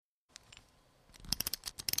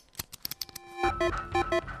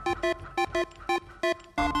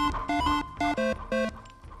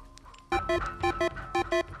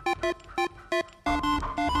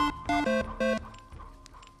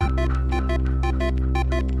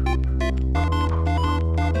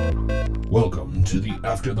Welcome to the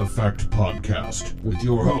After the Fact podcast with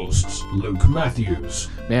your hosts, Luke Matthews.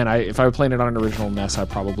 Man, if I were playing it on an original NES, I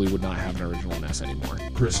probably would not have an original NES anymore.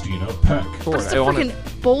 Christina Peck. That's a freaking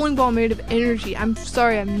bowling ball made of energy. I'm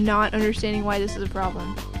sorry, I'm not understanding why this is a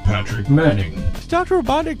problem. Patrick Manning. Did Dr.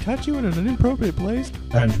 Robotnik touch you in an inappropriate place?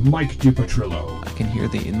 And Mike DiPetrillo. I can hear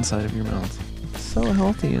the inside of your mouth. So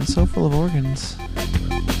healthy and so full of organs.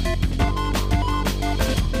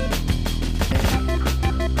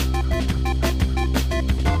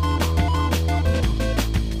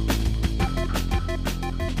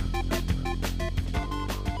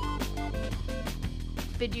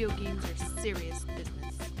 Video games are serious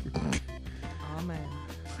business. Oh man.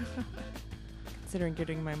 Considering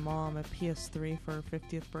getting my mom a PS3 for her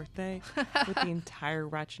 50th birthday with the entire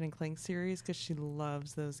Ratchet & Clank series because she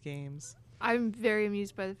loves those games. I'm very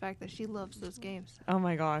amused by the fact that she loves those games. Oh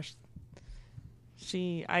my gosh.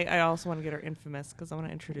 I also want to get her Infamous because I want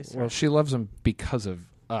to introduce her. Well, she loves them because of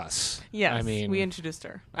us. Yes, I mean, we introduced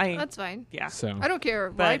her. That's fine. Yeah. So I don't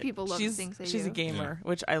care why people love the things they do. She's a gamer,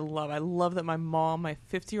 which I love. I love that my mom, my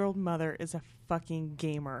 50-year-old mother, is a fucking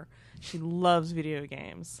gamer. She loves video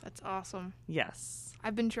games. That's awesome. Yes.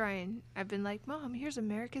 I've been trying. I've been like, Mom, here's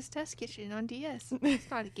America's Test Kitchen on DS. It's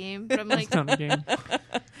not a game, but I'm like, It's not a game.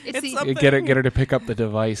 it's something. get her to pick up the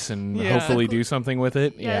device and Yeah. hopefully do something with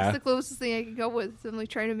it. Yeah, it's the closest thing I can go with. I'm like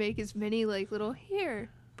trying to make as many like little here,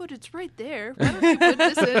 but it's right there. Why don't you put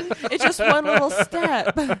this in? It's just one little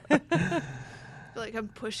step. Like I'm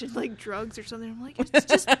pushing like drugs or something. I'm like, it's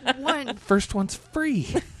just one. First one's free.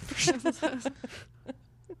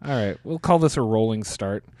 All right, we'll call this a rolling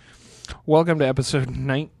start. Welcome to episode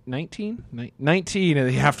 19 of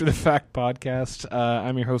the After the Fact podcast.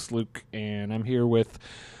 I'm your host Luke, and I'm here with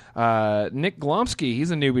Nick Glomsky. He's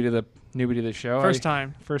a newbie to the show.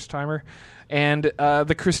 First timer. And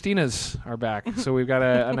the Christinas are back, so we've got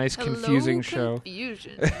a nice confusing show.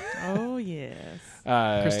 Confusion. Oh yes.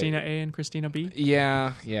 Christina A and Christina B.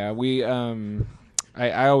 Yeah. We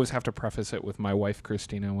I always have to preface it with my wife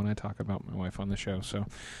Christina when I talk about my wife on the show. So,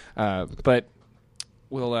 but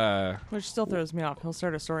we'll. Which still throws me off. He'll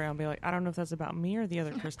start a story and I'll be like, I don't know if that's about me or the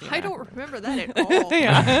other Christina. I don't remember that at all.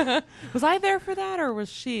 Yeah. Was I there for that or was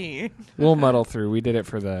she? We'll muddle through. We did it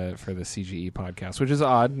for the CGE podcast, which is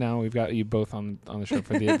odd. Now we've got you both on the show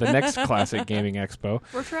for the next Classic Gaming Expo.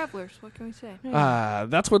 We're travelers. What can we say?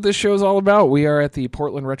 That's what this show is all about. We are at the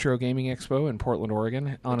Portland Retro Gaming Expo in Portland,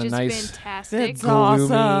 Oregon, on Which a is nice, fantastic. It's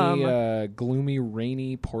awesome. gloomy,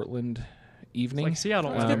 rainy Portland evening. Like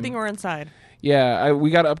Seattle. It's a good thing we're inside. Yeah,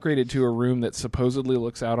 we got upgraded to a room that supposedly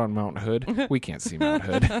looks out on Mount Hood. We can't see Mount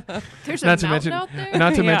Hood. There's Not a to mountain mention, out there?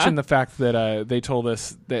 not to Yeah. mention the fact that they told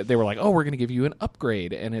us that they were like, "Oh, we're going to give you an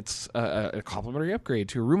upgrade, and it's a complimentary upgrade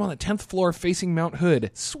to a room on the 10th floor facing Mount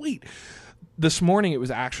Hood." Sweet. This morning it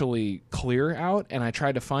was actually clear out, and I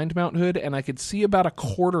tried to find Mount Hood, and I could see about a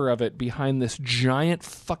quarter of it behind this giant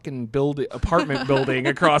fucking apartment building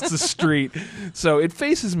across the street. So it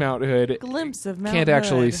faces Mount Hood. Glimpse of Mount Can't Hood.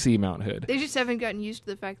 actually see Mount Hood. They just haven't gotten used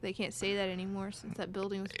to the fact they can't say that anymore since that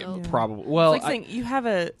building was built. Yeah. Probably. Well, It's like saying you have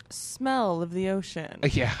a smell of the ocean.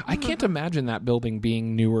 yeah, I can't imagine that building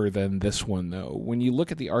being newer than this one, though. When you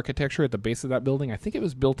look at the architecture at the base of that building, I think it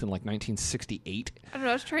was built in like 1968. I don't know.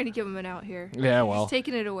 I was trying to give them an out here. Yeah, well, Just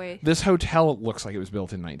taking it away. this hotel looks like it was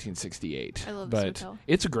built in 1968. I love this but hotel.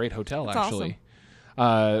 It's a great hotel, It's actually.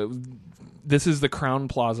 This is the Crown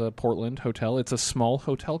Plaza Portland Hotel. It's a small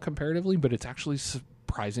hotel comparatively, but it's actually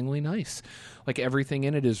surprisingly nice. Like everything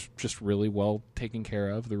in it is just really well taken care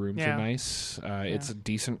of. The rooms Yeah. are nice. It's a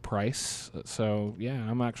decent price. So yeah,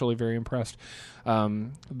 I'm actually very impressed.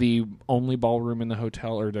 The only ballroom in the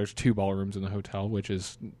hotel, or there's 2 ballrooms in the hotel, which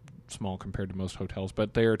is small compared to most hotels,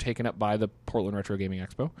 but they are taken up by the Portland Retro Gaming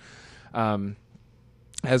Expo.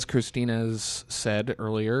 As Christina's said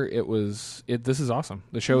earlier, this is awesome.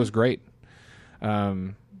 The show is great.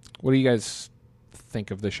 What do you guys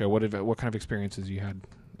think of the show? What kind of experiences you had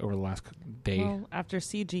over the last day? Well, after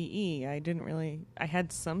CGE, I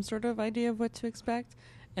had some sort of idea of what to expect,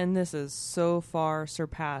 and this has so far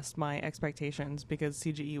surpassed my expectations because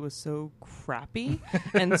CGE was so crappy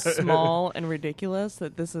and small and ridiculous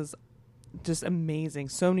that this is just amazing.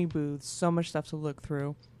 So many booths, so much stuff to look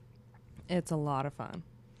through. It's a lot of fun.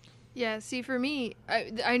 Yeah, see, for me,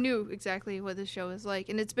 I knew exactly what this show is like,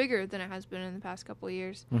 and it's bigger than it has been in the past couple of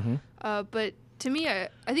years. Mm-hmm. But to me, I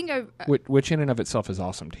think Which in and of itself is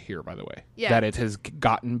awesome to hear, by the way. Yeah. That it has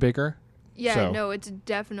gotten bigger. Yeah, So- no, it's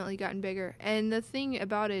definitely gotten bigger. And the thing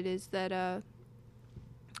about it is that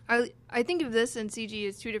I think of this and CG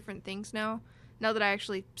as two different things now. Now that I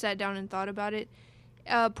actually sat down and thought about it,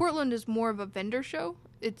 Portland is more of a vendor show.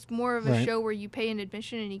 It's more of a Right. show where you pay an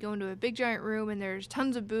admission and you go into a big giant room and there's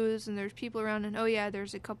tons of booths and there's people around and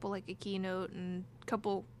there's a couple like a keynote and a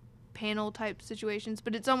couple panel type situations,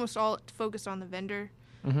 but it's almost all focused on the vendor.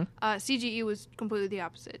 Mm-hmm. CGE was completely the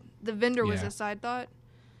opposite. The vendor was Yeah. a side thought,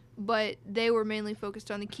 but they were mainly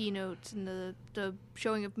focused on the keynotes and the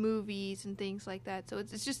showing of movies and things like that. So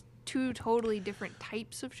it's just two totally different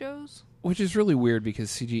types of shows. Which is really weird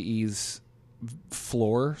because CGE's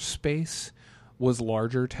floor space was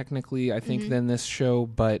larger technically, I think, than this show,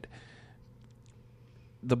 but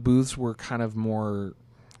the booths were kind of more,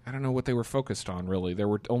 I don't know what they were focused on, really. There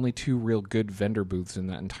were only 2 real good vendor booths in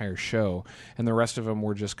that entire show, and the rest of them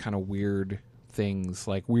were just kind of weird things,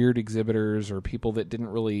 like weird exhibitors or people that didn't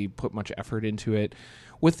really put much effort into it.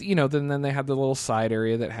 With, then they had the little side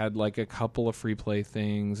area that had like a couple of free play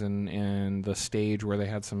things and the stage where they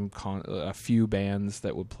had a few bands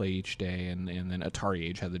that would play each day, and then Atari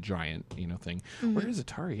Age had the giant, thing. Mm-hmm. Where is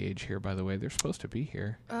Atari Age here, by the way? They're supposed to be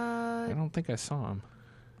here. I don't think I saw them.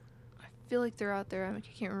 I feel like they're out there. I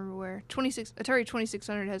can't remember where. Atari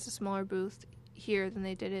 2600 has a smaller booth here than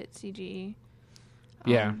they did at CGE.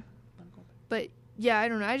 Yeah. But yeah, I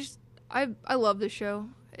don't know. I love the show.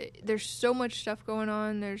 There's so much stuff going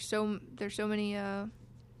on. There's so many.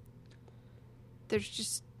 There's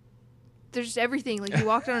just everything. Like you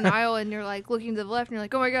walk down an aisle and you're like looking to the left and you're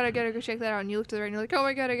like, oh my god, I gotta go check that out. And you look to the right and you're like, oh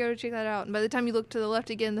my god, I gotta check that out. And by the time you look to the left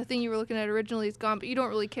again, the thing you were looking at originally is gone, but you don't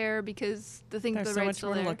really care because the thing to There's the so right's much still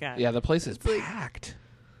more to there. look at. Yeah, the place is It's like- packed.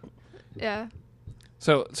 Yeah.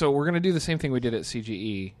 So we're going to do the same thing we did at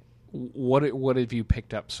CGE. What have you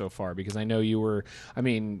picked up so far? Because I know you were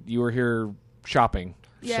here shopping.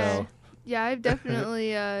 Yeah. So Yeah, I've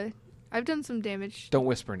definitely I've done some damage. don't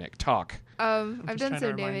whisper, Nick. Talk. I'm I've just done trying some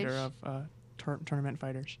to remind damage. her of tournament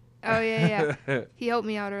fighters. Oh yeah. He helped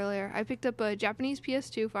me out earlier. I picked up a Japanese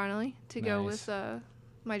PS2 finally to go Nice. with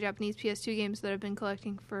my Japanese PS2 games that I've been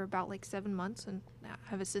collecting for about like 7 months, and now I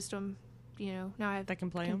have a system. Now I That can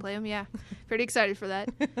play can 'em. play them. Yeah, pretty excited for that.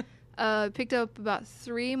 Picked up about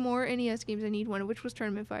 3 more NES games I need, one of which was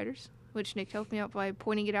Tournament Fighters, which Nick helped me out by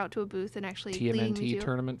pointing it out to a booth and actually leading me TMNT to.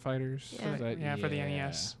 Tournament Fighters. Yeah. Is that- For the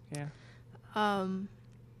NES. Yeah.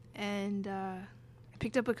 And I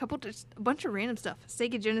picked up a bunch of random stuff.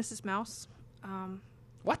 Sega Genesis mouse.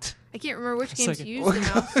 What? I can't remember which games Sega- used the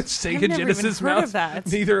mouse. Sega I've never Genesis even heard mouse. of that.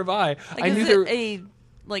 Neither have I. Like, I is knew it there. a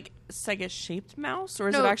Sega shaped mouse, or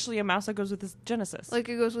is No. it actually a mouse that goes with this Genesis? Like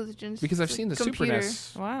it goes with the Genesis. Because I've like, seen the computer. Super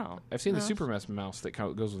NES. wow. I've seen the mouse. Super NES mouse that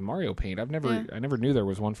goes with Mario Paint. I Yeah. never knew there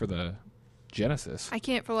was one for the Genesis. I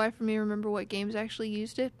can't for the life of me remember what games actually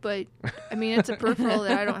used it, but I mean it's a peripheral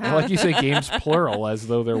that I don't I have. like you say games plural, as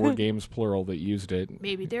though there were games plural that used it.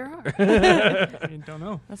 Maybe there are. I don't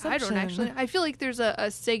know. I don't actually. I feel like there's a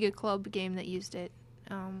Sega Club game that used it,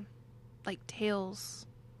 like Tales,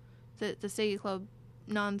 the Sega Club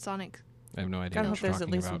non-Sonic. I have no idea I what hope you're there's at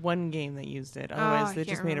talking least about. one game that used it. I Otherwise, they can't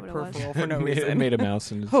just made a remember what it was. peripheral for no It reason. made a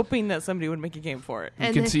mouse and Hoping that somebody would make a game for it.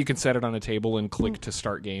 And you then, can set it on a table and click to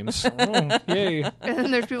start games. Oh, yay! and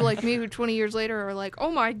then there's people like me who 20 years later are like, oh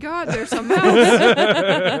my god, there's a mouse.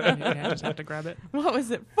 Yeah, just have to grab it. What was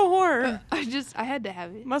it for? I had to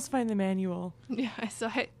have it. Must find the manual. Yeah, so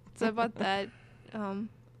I bought that.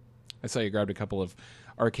 I saw you grabbed a couple of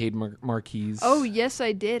arcade marquees. Oh yes,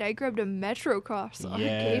 I did. I grabbed a Metrocross arcade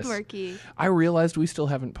Yes. marquee. I realized we still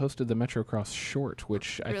haven't posted the Metrocross short,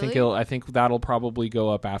 which I think Really? I think that'll probably go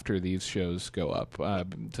up after these shows go up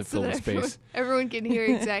to fill the that space. everyone can hear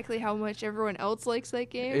exactly how much everyone else likes that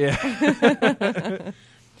game. Yeah.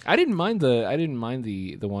 I didn't mind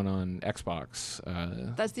the one on Xbox.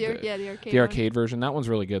 That's the arcade. the arcade version. That one's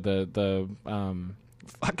really good. The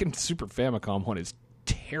fucking Super Famicom one is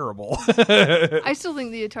terrible. I still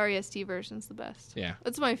think the Atari ST version's the best. Yeah.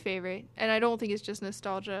 That's my favorite, and I don't think it's just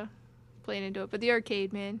nostalgia playing into it. But the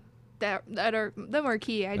arcade, man, the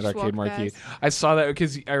marquee, I That just arcade walked marquee. past. I saw that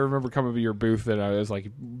because I remember coming to your booth and I was like,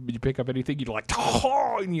 "Did you pick up anything?" You'd like,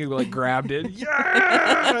 "Oh!" and you like grabbed it.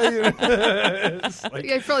 Yeah. It's like,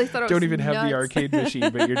 I probably thought it was don't even have the nuts. arcade machine,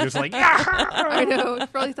 but you're just like, yeah. I know. I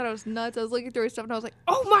probably thought I was nuts. I was looking through his stuff and I was like,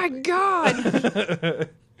 "Oh my god!"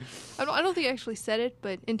 I don't think I actually said it,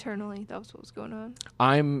 but internally that was what was going on.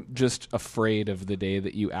 I'm just afraid of the day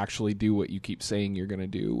that you actually do what you keep saying you're going to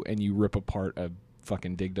do and you rip apart a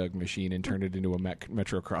fucking Dig Dug machine and turn it into a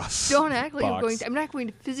Metrocross. Don't act like box. I'm not going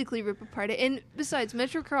to physically rip apart it. And besides,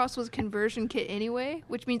 Metrocross was a conversion kit anyway,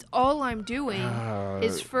 which means all I'm doing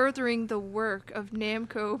is furthering the work of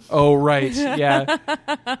Namco. Oh, right. Yeah.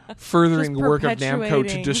 Furthering Just the work of Namco to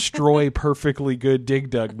perpetuating. destroy perfectly good Dig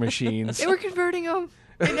Dug machines. They were converting them.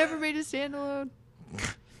 They never made a standalone.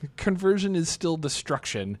 Conversion is still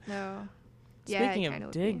destruction. No. Speaking it kinda of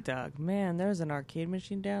would Dig be. Dug, man, there's an arcade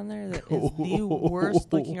machine down there that is the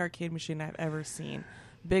worst looking arcade machine I've ever seen.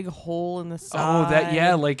 Big hole in the side. Oh, that,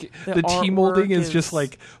 yeah, like The the T-molding artwork is just is-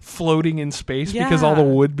 like floating in space because all the Yeah.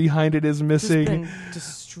 wood behind it is Just missing. been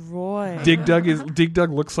destroyed. Dig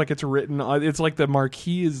Dug looks like it's written on, it's like the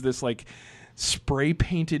marquee is this like spray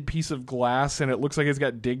painted piece of glass and it looks like it's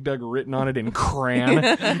got Dig Dug written on it in crayon.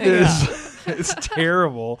 It's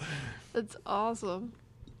terrible. That's awesome.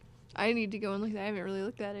 I need to go and look at that. I haven't really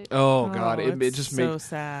looked at it. Oh god, it it's just so made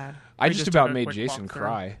sad. I We just just about took a made quick Jason walkthrough.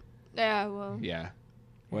 cry. Yeah, well. Yeah.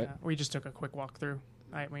 What? Yeah, we just took a quick walkthrough.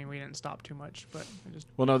 I mean, we didn't stop too much, but I just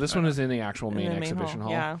Well, no, this one is in the actual In main the exhibition hall.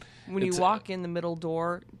 Yeah. When It's, you walk in the middle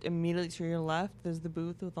door, immediately to your left, there's the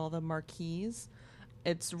booth with all the marquees.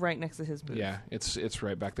 It's right next to his booth. Yeah, it's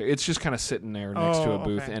right back there. It's just kind of sitting there next to a Oh,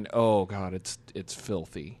 booth, okay. and oh god, it's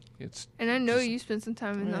filthy. It's And I know just- you spent some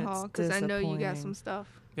time in the It's hall because I know you got disappointing. some stuff.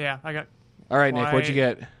 yeah, I got. all right, Nick. What'd you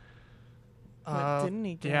get? What didn't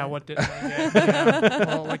he get? Yeah, what did I get? Yeah.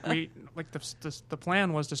 Well, the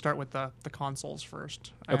plan was to start with the consoles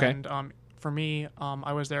first. Okay. And for me,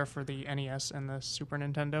 I was there for the NES and the Super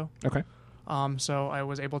Nintendo. Okay. So I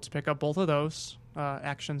was able to pick up both of those,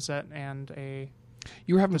 action set and a.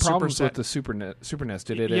 You were having The Super problems with set. the Super NES.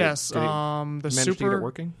 Did it? Yes. Did it The manage to get Super. it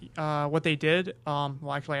working? What they did, well,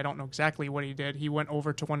 actually, I don't know exactly what he did. He went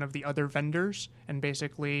over to one of the other vendors, and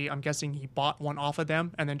basically, I'm guessing he bought one off of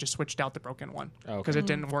them, and then just switched out the broken one Oh, because okay. it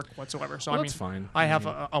didn't work whatsoever. So Well, I that's mean, fine. I have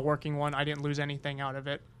mean, a working one. I didn't lose anything out of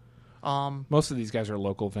it. most of these guys are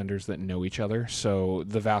local vendors that know each other, so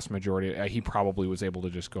the vast majority, he probably was able to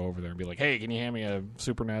just go over there and be like, "Hey, can you hand me a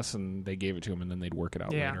Super NES?" And they gave it to him, and then they'd work it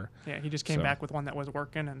out Yeah, later. yeah. He just came So- back with one that was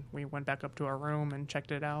working, and we went back up to our room and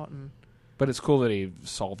checked it out. And But it's cool that he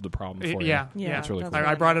solved the problem for you. yeah, Yeah, yeah. That's really that's cool.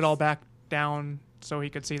 I brought it nice. all back down so he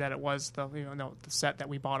could see that it was the the set that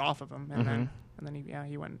we bought off of him, and then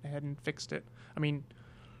he went ahead and fixed it. I mean,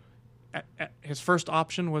 his first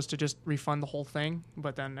option was to just refund the whole thing,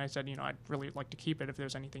 but then I said, I'd really like to keep it if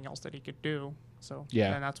there's anything else that he could do. So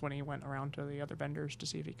Yeah. then that's when he went around to the other vendors to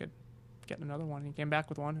see if he could get another one. He came back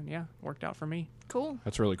with one, and yeah, worked out for me. Cool.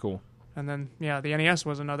 That's really cool. And then, yeah, the NES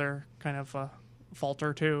was another kind of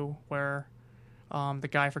falter, too, where the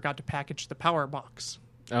guy forgot to package the power box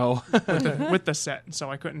Oh, with the set,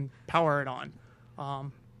 so I couldn't power it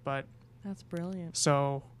on. But That's brilliant.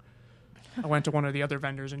 so I went to one of the other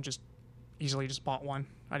vendors and just easily just bought one.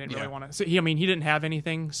 I didn't really Yeah. want to. So he didn't have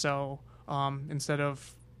anything, so instead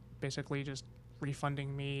of basically just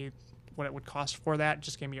refunding me what it would cost for that,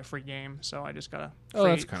 just gave me a free game. So I just got a Oh,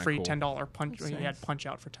 that's kinda free cool. $10 punch. That's He nice. had Punch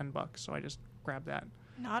Out for $10, so I just grabbed that.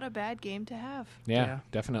 Not a bad game to have. yeah, Yeah.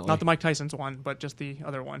 definitely. Not the Mike Tyson's one, but just the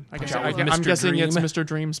other one. I guess Out with I'm Mr. guessing it's Dream. Mr.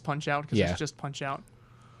 Dream's Punch Out because Yeah. it's just Punch Out.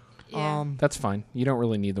 Yeah. That's fine. You don't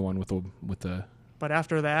really need the one with the But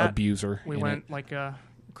after that, abuser. we in went like a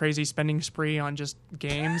crazy spending spree on just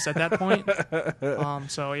games at that point.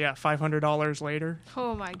 So yeah, $500 later.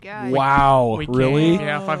 Oh my It. god. Wow, we really? Came,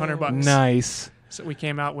 yeah, $500. Nice. So we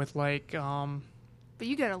came out with like, But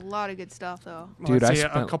you got a lot of good stuff though. Dude, let's I see,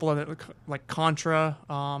 spent- a couple of like Contra,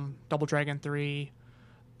 Double Dragon 3,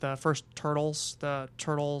 the first Turtles, the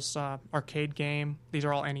Turtles arcade game. These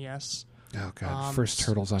are all NES. Oh god, first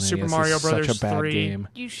Turtles on Super NES Mario is Brothers such a bad 3. game.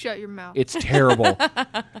 You shut your mouth. It's terrible.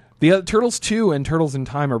 The other, Turtles 2 and Turtles in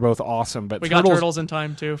Time are both awesome, but We Turtles, got Turtles in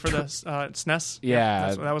time too for the SNES.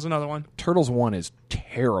 Yeah. That was another one. Turtles 1 is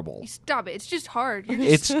terrible. You stop it. It's just hard. You're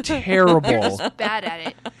just, It's terrible. you're just bad at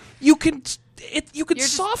it. You can you could You're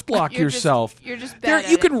just- soft lock you're just- yourself. you're just There, bad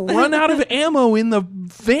you at can it. run out of ammo in the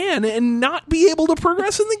van and not be able to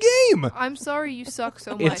progress in the game. I'm sorry you suck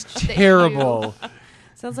so much. It's that you- terrible.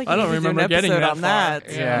 Sounds like I don't you need to do remember an getting episode that on far.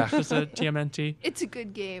 that. Yeah. It's just a TMNT. It's a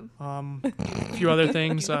good game. A few other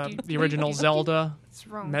things. The original Zelda, What's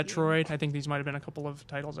wrong with you? Metroid. I think these might have been a couple of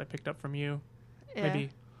titles I picked up from you. Yeah.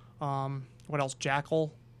 Maybe. What else?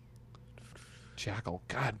 Jackal. Jackal,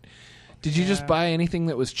 God. Did you just buy anything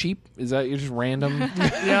that was cheap? Is that you're just random?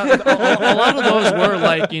 Yeah, a lot of those were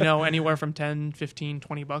like, anywhere from 10, 15,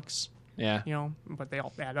 $20, Yeah. but they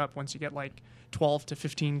all add up once you get like 12 to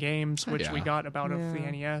 15 games, which we Yeah. got about of the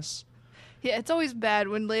Yeah. NES. Yeah, it's always bad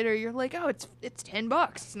when later you're like, oh, it's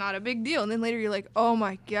 $10. It's not a big deal. And then later you're like, oh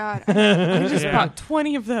my God. I just Yeah. bought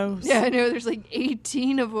 20 of those. Yeah, I know. There's like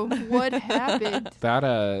 18 of them. What happened?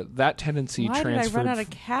 That tendency Why did I transferred. run out of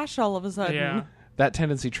cash all of a sudden? Yeah. That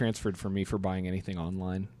tendency transferred for me for buying anything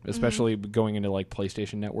online, especially going into like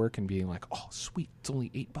PlayStation Network and being like, "Oh, sweet, it's only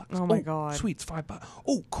 $8." Oh my God. sweet, it's $5.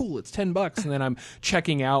 Oh, cool, it's $10. And then I'm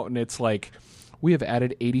checking out, and it's like, we have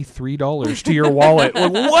added $83 to your wallet.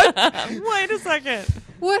 Like, what? Wait a second.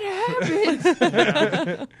 What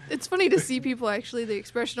happened? It's funny to see people actually, the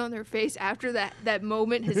expression on their face after that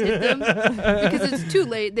moment has hit them. Because it's too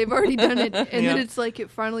late. They've already done it. And then it's like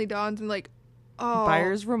it finally dawns and like, oh.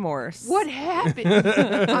 Buyer's remorse. What happened?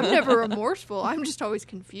 I'm never remorseful. I'm just always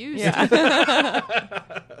confused. Yeah.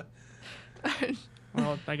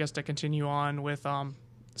 Well, I guess to continue on with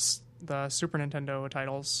the Super Nintendo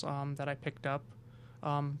titles that I picked up,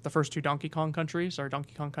 the first two Donkey Kong countries are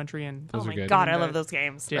Donkey Kong Country and Those Oh are my good. God, I love those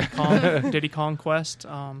games. Diddy Kong Quest,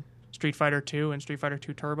 Street Fighter 2 and Street Fighter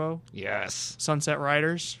 2 Turbo, Yes. Sunset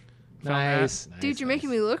Riders. Found Nice. Dude, you're making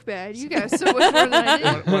me look bad. You got so much more than I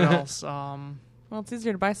that. did. What else? Well, it's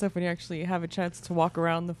easier to buy stuff when you actually have a chance to walk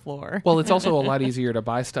around the floor. Well, it's also a lot easier to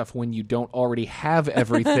buy stuff when you don't already have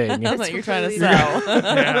everything. That's what you're trying to completely sell.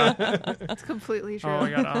 Yeah. It's completely true. Oh, we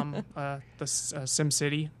got the Sim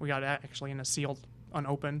City. We got that actually in a sealed,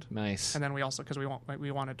 unopened. Nice. And then we also, because we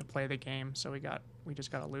wanted to play the game, so we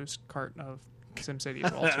just got a loose cart of SimCity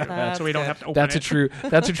as well too. That's So we don't good. have to open That's it.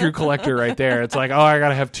 that's a true collector right there. It's like, oh, I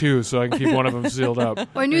gotta have two so I can keep one of them sealed up. Well,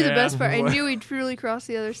 I knew the Yeah. best part. I knew he truly crossed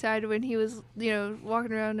the other side when he was,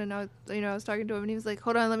 walking around, and I was talking to him, and he was like,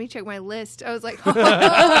 "Hold on, let me check my list." I was like,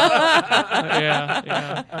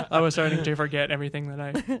 Yeah. I was starting to forget everything that I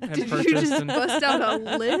had "Did you purchased, just and bust out a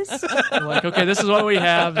list?" I'm like, okay, this is what we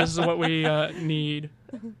have. This is what we need.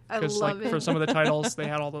 I Because love like it. for some of the titles, they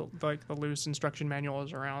had all the loose instruction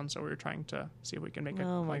manuals around, so we were trying to see if we can make it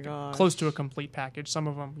Oh my like gosh. close to a complete package. Some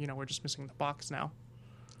of them, we're just missing the box now.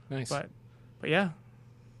 Nice. But yeah,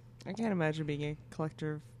 I can't imagine being a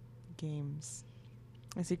collector of games.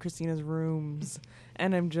 I see Christina's rooms,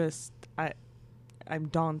 and I'm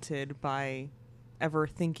daunted by ever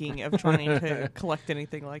thinking of trying to collect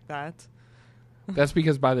anything like that. That's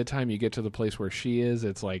because by the time you get to the place where she is,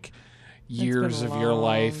 it's like years been a of your long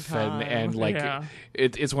life, time. and like Yeah.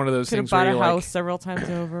 it's one of those Could have things where bought a you're house like, several times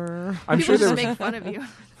over. I'm People sure there just was, make fun of you.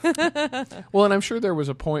 well, and I'm sure there was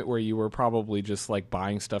a point where you were probably just like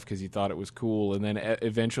buying stuff because you thought it was cool, and then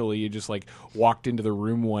eventually you just like walked into the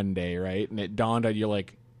room one day, right, and it dawned on you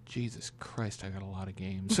like, Jesus Christ, I got a lot of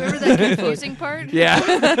games. Remember that confusing part? Yeah. How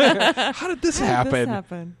did this How did this happen?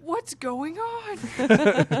 happen? What's going on?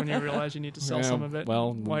 when you realize you need to sell Yeah, some of it.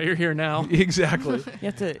 well, while you're here now. Exactly. You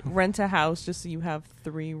have to rent a house just so you have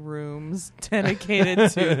 3 rooms dedicated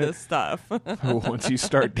to this stuff. Once you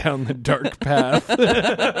start down the dark path.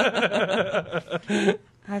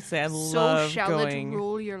 I say I So love shall going. it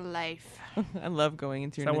rule your life. I love going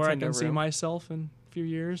into Is your that where I Nintendo can see room. myself in a few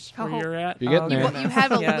years? Where Oh. you're at? You're getting Oh, there. You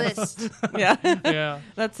have a Yes. list. Yeah, Yeah.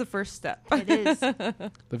 that's the first step. It is.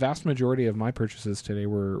 The vast majority of my purchases today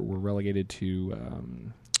were relegated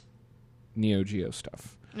to Neo Geo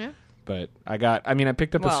stuff. Yeah. But I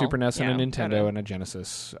picked up a Well, Super NES and a yeah, Nintendo gotta- and a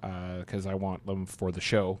Genesis because I want them for the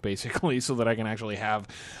show, basically, so that I can actually have.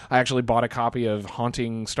 I actually bought a copy of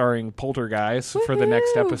Haunting starring Poltergeist for the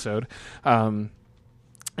next Woohoo! episode.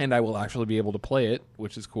 And I will actually be able to play it,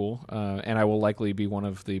 which is cool. And I will likely be one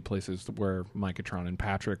of the places where Micatron and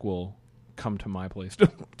Patrick will come to my place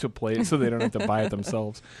to play it so they don't have to buy it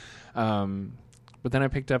themselves. But then I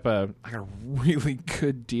picked up I got a really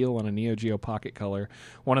good deal on a Neo Geo Pocket Color,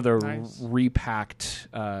 one of the Nice. repacked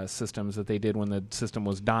systems that they did when the system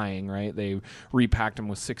was dying, right? They repacked them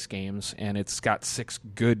with 6 games, and it's got 6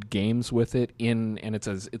 good games with it and it's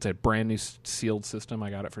a brand new sealed system. I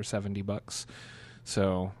got it for $70.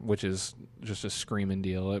 So, which is just a screaming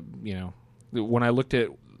deal. When I looked at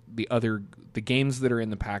the games that are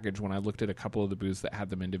in the package, when I looked at a couple of the booths that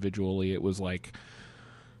had them individually, it was like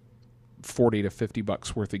 $40 to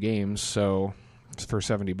 $50 worth of games. So for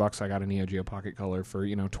 $70, I got a Neo Geo Pocket Color for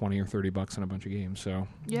 $20 or $30 and a bunch of games. So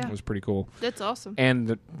Yeah. it was pretty cool. That's awesome.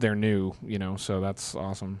 And they're new, so that's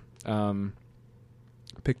awesome.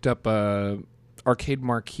 Picked up arcade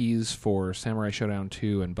marquees for Samurai Showdown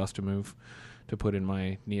 2 and Bust-A-Move to put in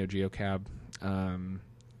my Neo Geo cab.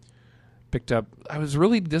 Picked up. I was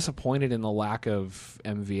really disappointed in the lack of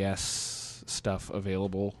MVS stuff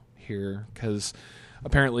available here because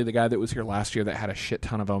apparently the guy that was here last year that had a shit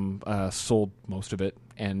ton of them sold most of it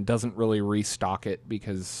and doesn't really restock it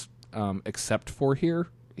because except for here,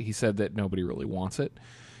 he said that nobody really wants it.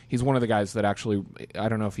 He's one of the guys that actually, I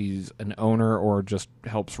don't know if he's an owner or just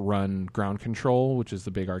helps run Ground Control, which is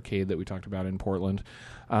the big arcade that we talked about in Portland.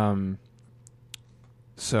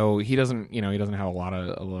 So he doesn't have a lot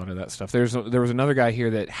of that stuff. There was another guy here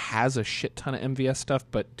that has a shit ton of MVS stuff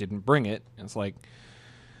but didn't bring it. And it's like,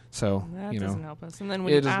 so that doesn't help us. And then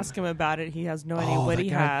when you ask him about it, he has no idea what he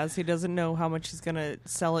has. He doesn't know how much he's gonna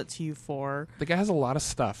sell it to you for. The guy has a lot of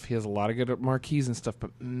stuff. He has a lot of good marquees and stuff.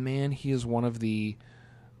 But man, he is one of the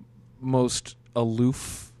most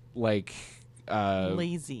aloof, like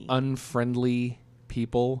lazy, unfriendly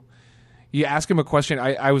people. You ask him a question.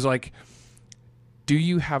 I was like, do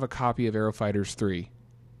you have a copy of Aero Fighters 3?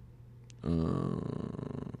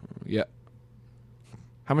 Yeah.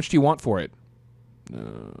 How much do you want for it? I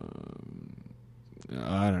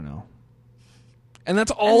don't know. And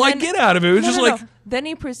that's all I get out of it. It was just like... Then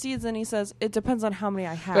he proceeds and he says, it depends on how many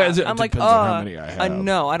I have. I'm like, how many I have.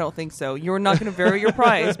 No, I don't think so. You're not going to vary your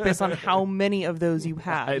price based on how many of those you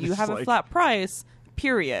have. You have a flat price,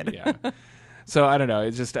 period. Yeah. So I don't know.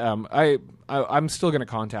 It's just I'm still going to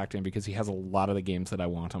contact him because he has a lot of the games that I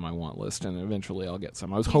want on my want list, and eventually I'll get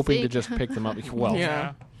some. I was hoping to just pick them up. Well,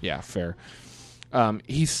 yeah, fair.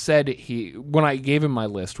 He said when I gave him my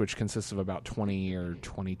list, which consists of about 20 or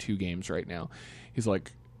 22 games right now, he's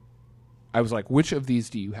like, I was like, which of these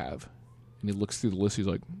do you have? And he looks through the list. He's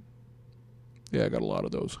like, yeah, I got a lot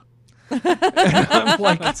of those. And I'm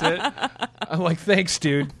like, that's it. I'm like, thanks,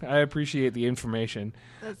 dude. I appreciate the information.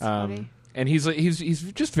 That's funny. And he's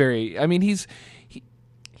just very. I mean, he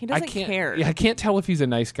doesn't care. Yeah, I can't tell if he's a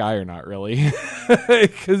nice guy or not, really,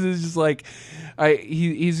 because it's just like,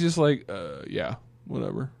 he's just like, yeah,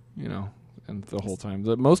 whatever, you know. And the whole time,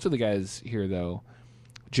 most of the guys here, though,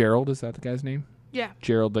 Gerald, is that the guy's name? Yeah,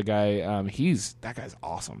 Gerald, the guy. That guy's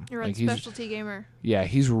awesome. You're a specialty gamer. Yeah,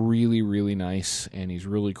 he's really, really nice, and he's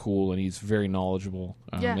really cool, and he's very knowledgeable.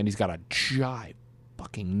 And he's got a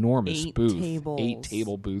fucking enormous booth,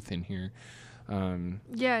 8-table booth in here.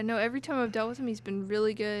 Every time I've dealt with him, he's been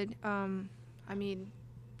really good. I mean,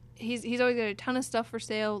 he's always got a ton of stuff for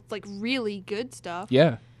sale, like really good stuff.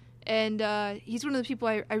 Yeah. And he's one of the people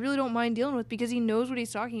I really don't mind dealing with because he knows what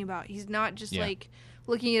he's talking about. He's not just like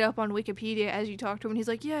looking it up on Wikipedia as you talk to him, and he's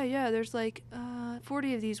like, there's like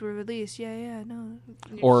 40 of these were released. No.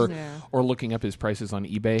 Or looking up his prices on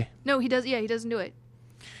eBay. No, he does. Yeah, he doesn't do it.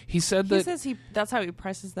 He said that's how he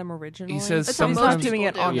prices them originally. He says that's sometimes he's doing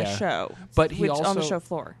it on the show, but he also on the show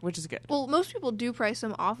floor, which is good. Well, most people do price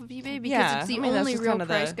them off of eBay because it's the only real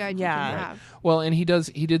price guide you can have. Well, and he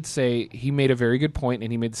did say he made a very good point,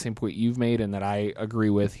 and he made the same point you've made, and that I agree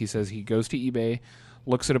with. He says he goes to eBay,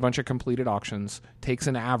 looks at a bunch of completed auctions, takes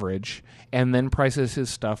an average, and then prices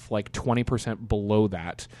his stuff like 20% below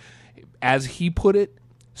that, as he put it,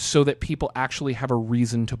 so that people actually have a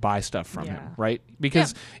reason to buy stuff from him, right?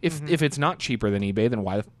 Because if it's not cheaper than eBay, then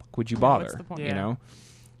why the fuck would you bother? What's the point? You know?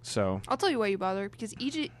 So I'll tell you why you bother, because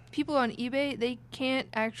people on eBay, they can't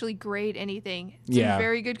actually grade anything. It's in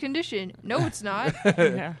very good condition. No, it's not.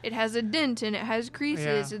 It has a dent and it has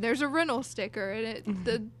creases and there's a rental sticker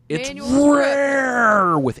and it's manual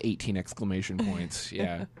rare with 18 exclamation points.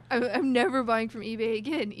 Yeah. I'm never buying from eBay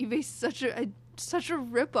again. eBay's such a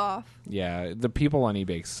ripoff. Yeah, the people on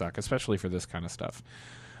eBay suck, especially for this kind of stuff.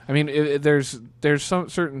 I mean, there's some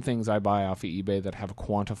certain things I buy off of eBay that have a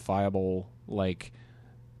quantifiable, like,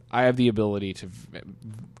 I have the ability to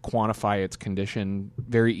quantify its condition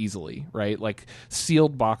very easily, right? Like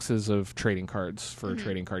sealed boxes of trading cards for a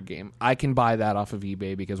trading card game. I can buy that off of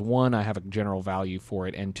eBay because, one, I have a general value for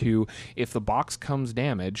it, and two, if the box comes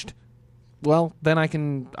damaged, well, then I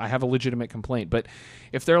have a legitimate complaint. But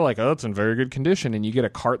if they're like, oh, it's in very good condition, and you get a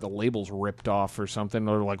cart, the label's ripped off or something,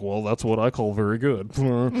 they're like, well, that's what I call very good.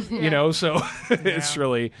 You know, so it's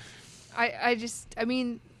really... I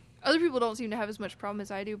mean, other people don't seem to have as much problem as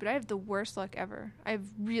I do, but I have the worst luck ever. I have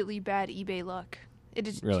really bad eBay luck. It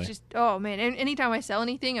is really? Just, oh man, and anytime I sell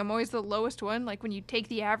anything, I'm always the lowest one. Like when you take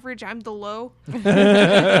the average, I'm the low. and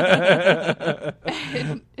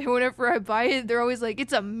whenever I buy it, they're always like,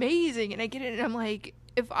 it's amazing. And I get it and I'm like,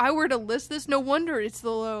 if I were to list this, no wonder it's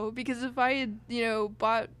the low. Because if I had,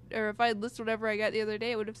 bought, or if I had listed whatever I got the other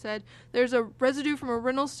day, it would have said there's a residue from a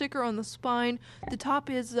rental sticker on the spine. The top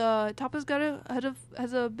has got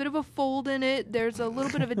has a bit of a fold in it. There's a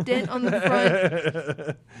little bit of a dent on the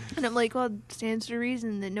front. And I'm like, well, it stands to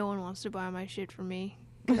reason that no one wants to buy my shit from me.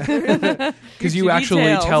 Because you actually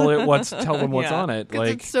detailed. tell them what's Yeah. on it. Because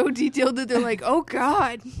Like it's so detailed that they're like, oh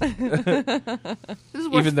God. This is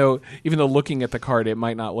what even though looking at the card it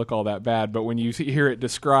might not look all that bad, but when you hear it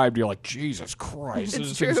described, you're like, Jesus Christ, It's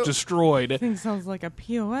this thing's true. destroyed. Thing sounds like a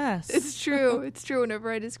POS. It's true. It's true.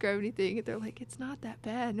 Whenever I describe anything, they're like, it's not that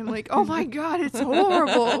bad. And I'm like, oh my God, it's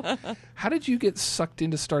horrible. How did you get sucked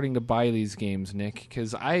into starting to buy these games, Nick?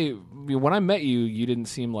 Because when I met you, you didn't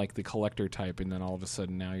seem like the collector type, and then all of a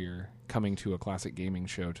sudden now you're coming to a classic gaming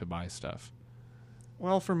show to buy stuff.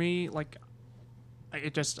 Well, for me, like,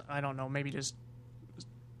 it just, I don't know, maybe just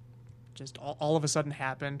all of a sudden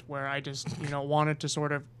happened where I just, wanted to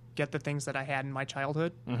sort of get the things that I had in my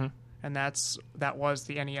childhood. Mm-hmm. And that was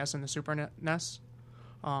the NES and the Super NES.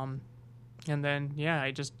 And then, yeah, I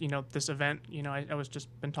just, this event, I was just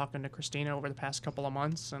been talking to Christina over the past couple of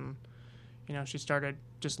months, and, she started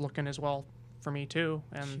just looking as well for me too.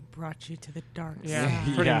 And Brought you to the dark yeah,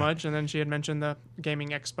 side. pretty Yeah. much. And then she had mentioned the Gaming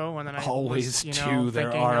Expo, and then I Always was, two. There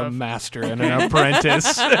thinking are a of- master and an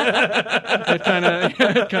apprentice. it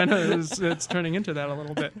kind of is, it's turning into that a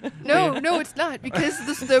little bit. No, it's not, because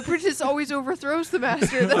the apprentice always overthrows the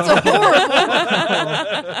master. That's a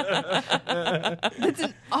horrible. That's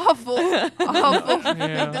an awful thing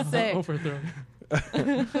to say. Overthrow.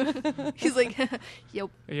 He's like, yep.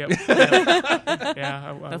 Yep.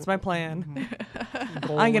 Yeah. That's my plan.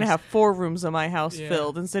 goal I'm gonna is- have 4 rooms in my house Yeah.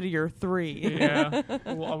 filled instead of your 3. Yeah.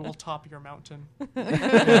 We'll top your mountain.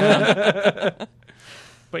 Yeah.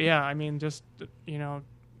 But yeah, I mean, just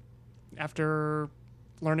after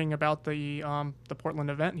learning about the Portland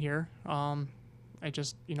event here, I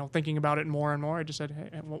just thinking about it more and more, I just said,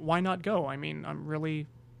 hey, why not go? I mean, I'm really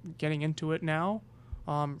getting into it now.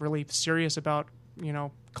 Really serious about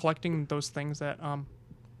collecting those things that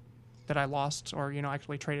I lost or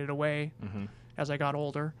actually traded away as I got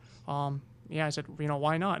older. I said,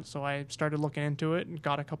 why not? So I started looking into it and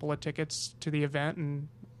got a couple of tickets to the event and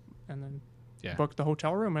then booked the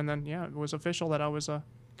hotel room, and then it was official that I was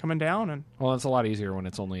coming down. And Well, it's a lot easier when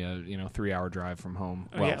it's only a 3-hour drive from home.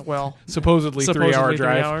 supposedly supposedly 3-hour 3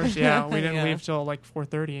 drive. hours. Yeah, we didn't Yeah. leave till like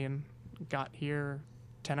 4:30 and got here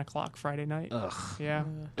 10 o'clock Friday night. Ugh. Yeah.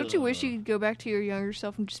 Don't you wish you could go back to your younger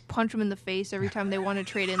self and just punch them in the face every time they want to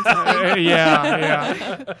trade in something?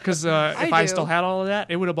 Yeah. Because if I do. still had all of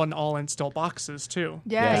that, it would have been all in still boxes too.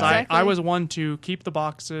 Yeah, 'Cause exactly. I was one to keep the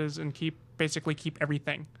boxes and basically keep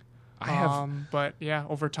everything. I have But yeah,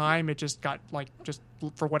 over time it just got just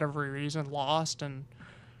for whatever reason lost, and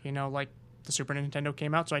like the Super Nintendo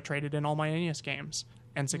came out, so I traded in all my NES games.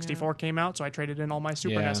 N64 came out, so I traded in all my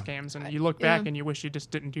Super Yeah. NES games, and you look back Yeah. and you wish you just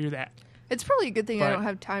didn't do that. It's probably a good thing I But- don't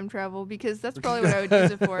have time travel, because that's probably what I would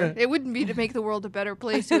use it for. It wouldn't be to make the world a better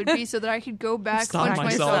place. It would be so that I could go back, Stop punch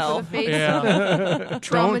myself in the face, Yeah.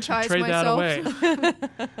 traumatize Don't trade myself.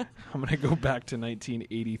 that away. I'm gonna go back to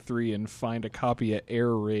 1983 and find a copy of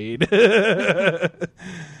Air Raid.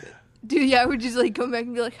 Dude, yeah, I would just come back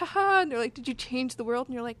and be like, haha, and they're like, did you change the world?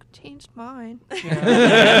 And you're like, changed mine.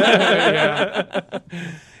 Yeah.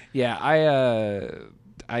 Yeah,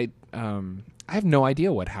 I have no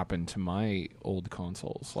idea what happened to my old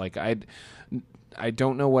consoles. Like I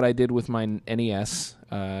don't know what I did with my NES.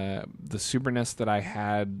 The Super NES that I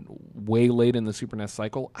had way late in the Super NES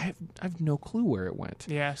cycle, I have no clue where it went.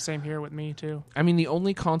 Yeah, same here with me too. I mean, the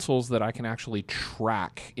only consoles that I can actually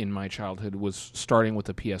track in my childhood was starting with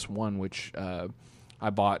the PS1, which I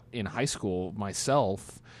bought in high school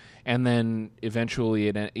myself, and then eventually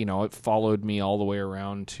it followed me all the way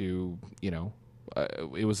around to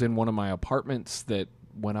it was in one of my apartments that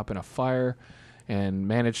went up in a fire and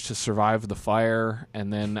managed to survive the fire,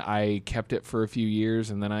 and then I kept it for a few years,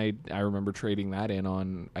 and then I remember trading that in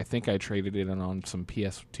on, I think I traded it in on some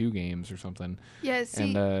PS2 games or something. Yeah,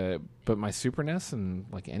 see, But my Super NES and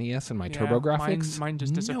NES and my Yeah, TurboGrafx, mine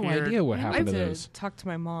just no disappeared. idea what I happened to have those. talk to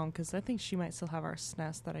my mom because I think she might still have our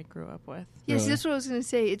SNES that I grew up with. yes, Really? that's what I was going to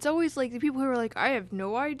say. It's always like the people who are like, I have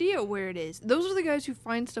no idea where it is. Those are the guys who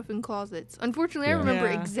find stuff in closets. Unfortunately, I Yeah. remember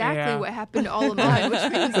Yeah. exactly Yeah. what happened to all of mine,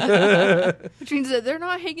 which means that they're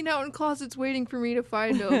not hanging out in closets waiting for me to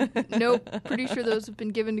find them. Nope. Pretty sure those have been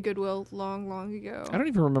given to Goodwill long, long ago. I don't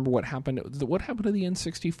even remember what happened. What happened to the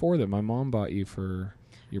N64 that my mom bought you for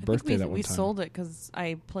your birthday that one we time? sold it because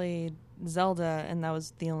I played Zelda, and that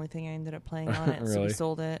was the only thing I ended up playing on it. So we Really?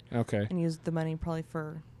 sold it Okay. and used the money probably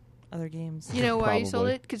for other games. You know why you sold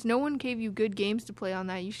Probably. it? Because no one gave you good games to play on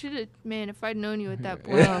that. You should have, man, if I'd known you at that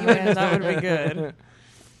point, Oh you would man, that would be good.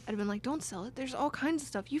 I'd have been like, don't sell it. There's all kinds of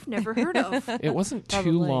stuff you've never heard of. It wasn't too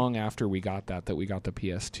Probably. long after we got that we got the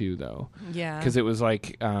PS2 though, Yeah, because it was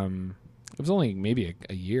It was only maybe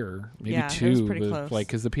a year, maybe Yeah, it two. was pretty but, close. Like,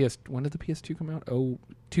 because when did the PS2 come out? 2000,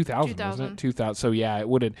 wasn't 2000. it? 2000. So yeah, it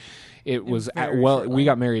was very we shortly.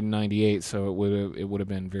 got married in '98, so it would have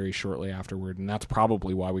been very shortly afterward, and that's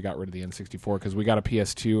probably why we got rid of the N64 because we got a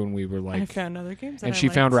PS2 and we were I like, found other games. and that she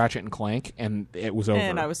I found liked. Ratchet and Clank, and it was over.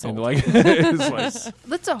 And I was sold. like, it was like,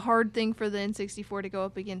 That's a hard thing for the N64 to go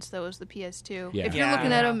up against, though, is the PS2. Yeah. If you're Yeah.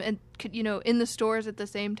 looking at them and in the stores at the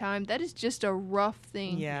same time, that is just a rough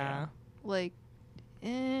thing. Yeah. Like,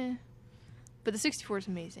 but the 64 is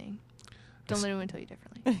amazing. Don't let anyone tell you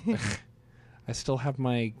differently. I still have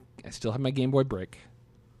my Game Boy Brick.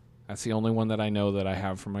 That's the only one that I know that I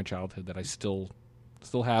have from my childhood that I still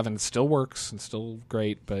have, and it still works and still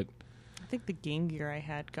great. But I think the Game Gear I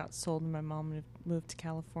had got sold and my mom moved to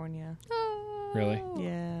California. Really?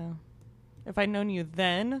 Yeah. If I'd known you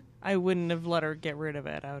then, I wouldn't have let her get rid of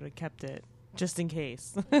it. I would have kept it just in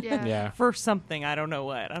case. Yeah. yeah. For something. I don't know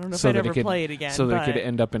what. I don't know So if I'd that it ever could- play it again. So that but it could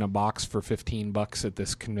end up in a box for $15 at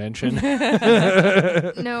this convention.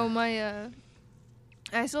 No,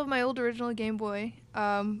 I still have my old original Game Boy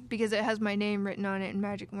because it has my name written on it in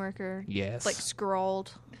magic marker. Yes. Like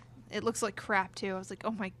scrawled. It looks like crap too. I was like,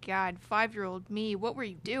 oh my god, 5-year-old me, what were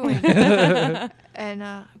you doing? And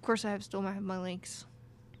of course, I have still my Lynx.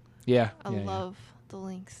 Yeah. I yeah. love the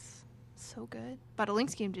Lynx. So good. Bought a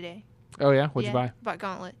Lynx game today. Oh yeah. What'd you buy? Bought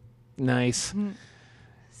Gauntlet. Nice.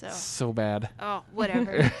 So, So bad. oh,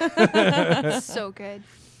 whatever. So good.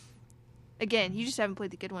 Again, you just haven't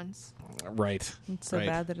played the good ones. Right. It's so Right.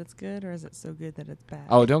 bad that it's good, or is it so good that it's bad?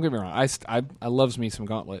 Oh, don't get me wrong. I loves me some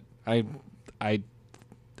Gauntlet. I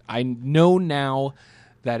know now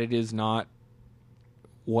that it is not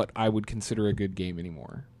what I would consider a good game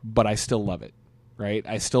anymore, but I still love it. Right?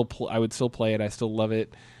 I would still play it. I still love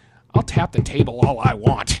it. I'll tap the table all I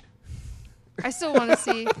want. I still want to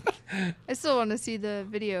see. I still want to see the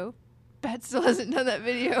video. Pat still hasn't done that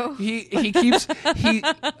video. He keeps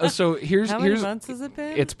so here's How many here's months has it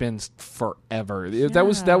been? it's been forever. That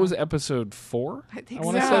was episode 4. I think I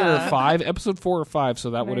want to so. say or 5, episode 4 or 5.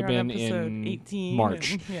 So that would have Right around been episode in 18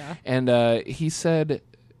 March. and- yeah. And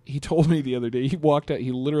he told me the other day, he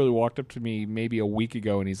literally walked up to me maybe a week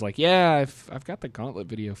ago and he's like, yeah, I've got the Gauntlet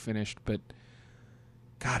video finished, but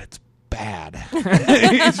God, it's bad.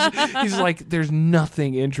 he's like, there's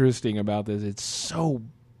nothing interesting about this. It's so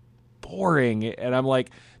boring. And I'm like,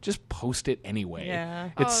 just post it anyway. Yeah.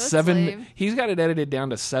 Oh, It's that's 7. lame. He's got it edited down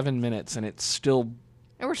to 7 minutes and it's still,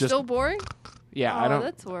 And we're Just- still boring? yeah, Oh, I don't,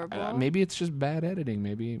 that's horrible. maybe it's just bad editing.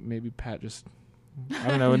 Maybe Pat just, I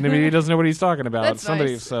don't know. Maybe he doesn't know what he's talking about. That's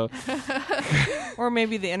Somebody, nice. so Or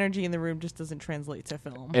maybe the energy in the room just doesn't translate to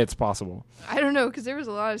film. it's possible. I don't know, because there was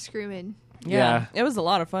a lot of screaming. Yeah. It was a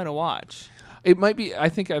lot of fun to watch. It might be. I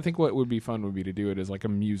think what would be fun would be to do it as like a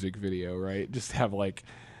music video, right? Just have like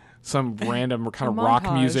some random kind of A rock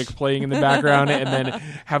montage. music playing in the background, and then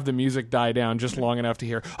have the music die down just long enough to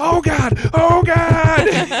hear, "Oh God, oh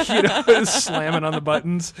God!" you know, slamming on the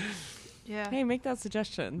buttons. Yeah. Hey, make that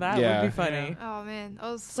suggestion. That Yeah. would be funny. Oh, man.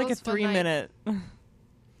 It's like a 3-minute. It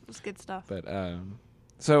was good stuff. But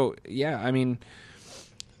so yeah, I mean,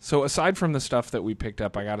 so aside from the stuff that we picked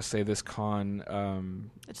up, I got to say this con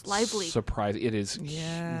It's lively. It is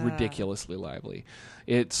Yeah. ridiculously lively.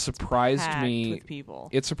 It surprised Packed me. with people.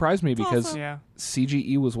 It surprised me because awesome. Yeah.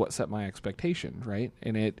 CGE was what set my expectation, right?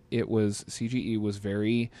 And CGE was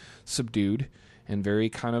very subdued and very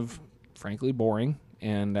kind of frankly boring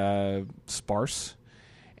and sparse.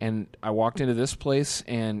 And I walked into this place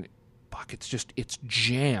and fuck, it's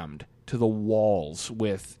jammed to the walls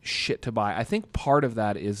with shit to buy. I think part of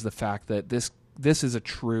that is the fact that this is a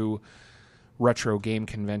true retro game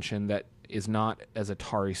convention that is not as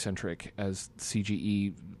Atari centric as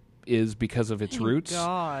CGE is because of its Thank roots.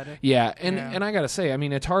 God. Yeah, Yeah. and I gotta say, I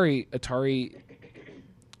mean, Atari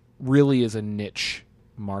really is a niche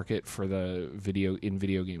market for the video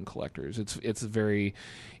game collectors.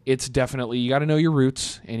 It's definitely, you got to know your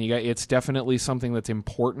roots, and it's definitely something that's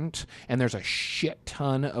important. And there's a shit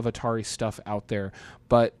ton of Atari stuff out there,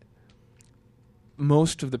 but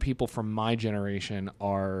most of the people from my generation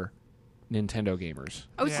are Nintendo gamers.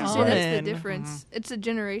 I was Yeah. going to say that's the Common. difference. It's a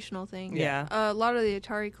generational thing. Yeah. A lot of the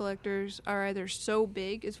Atari collectors are either so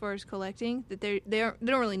big as far as collecting that they don't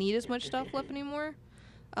really need as much stuff left anymore.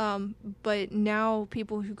 But now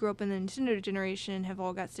people who grew up in the Nintendo generation have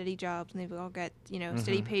all got steady jobs and they've all got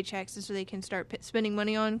steady paychecks, and so they can start spending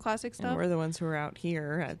money on classic And stuff. we're the ones who are out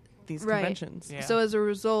here at these Right. conventions. Yeah. So as a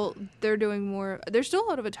result, they're doing more. There's still a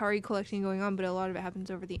lot of Atari collecting going on, but a lot of it happens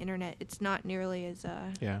over the internet. It's not nearly as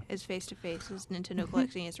as face to face as Nintendo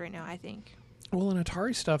collecting is right now, I think. Well, in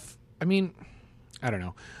Atari stuff, I mean, I don't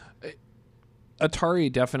know.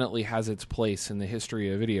 Atari definitely has its place in the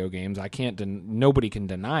history of video games. I can't. Nobody can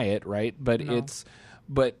deny it, right? But No.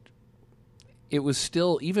 it was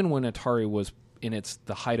still, even when Atari was in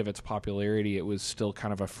the height of its popularity, it was still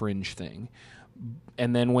kind of a fringe thing.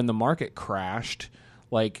 And then when the market crashed,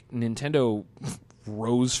 like Nintendo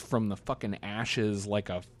rose from the fucking ashes like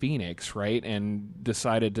a phoenix, right? And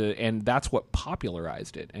decided to, and that's what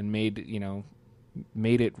popularized it and made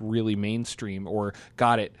it really mainstream, or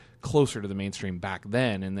got it closer to the mainstream back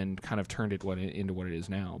then, and then kind of turned it into what it is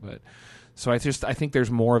now. But so I think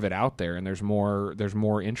there's more of it out there, and there's more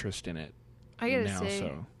interest in it. I gotta now, say,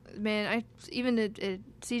 so. man, even at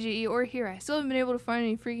CGE or here, I still haven't been able to find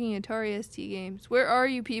any freaking Atari ST games. Where are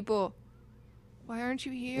you people? Why aren't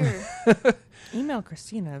you here? Email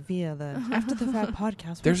Christina via the After the Fact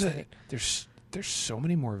podcast website. There's so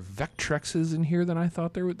many more Vectrexes in here than I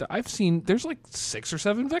thought there would. I've seen there's like 6 or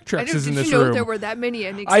 7 Vectrexes in this Did you know room. there were that many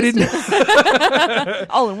in existence? I didn't.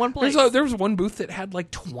 All in one place. There was one booth that had like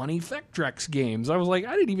 20 Vectrex games. I was like,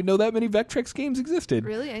 I didn't even know that many Vectrex games existed.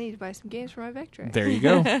 Really? I need to buy some games for my Vectrex. There you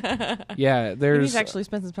go. Yeah, You need there's to actually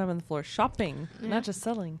spend some time on the floor shopping, Yeah. not just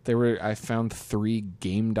selling. I found 3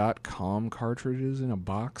 Game.com cartridges in a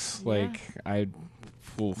box. Yeah.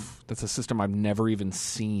 That's a system I've never even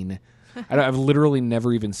seen. I've literally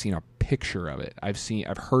never even seen a picture of it. I've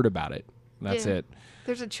heard about it. That's Yeah. it.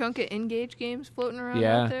 There's a chunk of N-Gage games floating around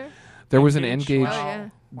Yeah. out there. There was an N-Gage. N-Gage. Oh, yeah.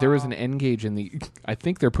 There was an N-Gage in the. I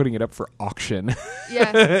think they're putting it up for auction.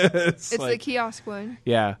 Yeah. it's It's like- the kiosk one.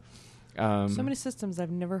 Yeah. So many systems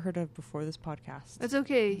I've never heard of before this podcast. That's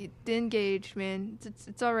okay. The N-Gage, man.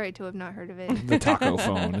 It's all right to have not heard of it. The taco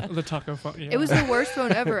phone. The taco phone. Yeah. It was the worst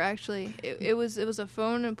phone ever, actually. It was a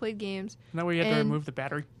phone and played games. That way you had to and- remove the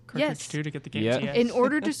battery cartridge Yes. too to get the games. Yeah. Yes. In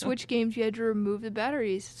order to switch games, you had to remove the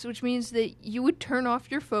batteries, so which means that you would turn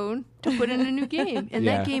off your phone to put in a new game, and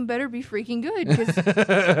Yeah. that game better be freaking good,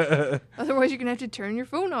 because otherwise you're gonna have to turn your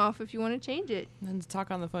phone off if you want to change it. And to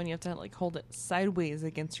talk on the phone, you have to like hold it sideways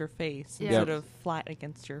against your face Yeah. instead of flat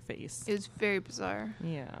against your face. It was very bizarre.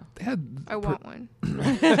 Yeah. They had I want one.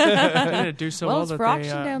 Did it do so Well, well, it's that for they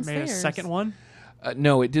auction made a downstairs. second one?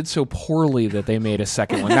 no, it did so poorly that they made a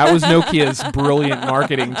second one. That was Nokia's brilliant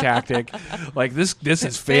marketing tactic. Like this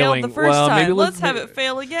is failing. Failed the first well, time. maybe Let's have it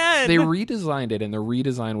fail again. They redesigned it, and the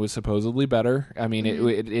redesign was supposedly better. I mean,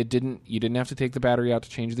 it didn't. You didn't have to take the battery out to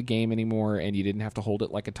change the game anymore, and you didn't have to hold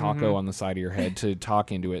it like a taco on the side of your head to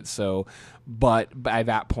talk into it. So, but by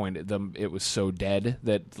that point, it was so dead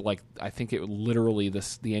that like I think it literally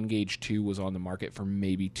the N-Gage 2 was on the market for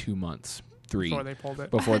maybe 2 months. 3 Before they pulled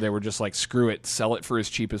it. before they were just like, screw it, sell it for as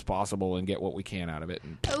cheap as possible and get what we can out of it.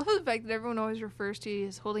 And I love the fact that everyone always refers to you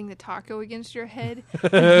as holding the taco against your head.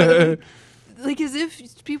 Like as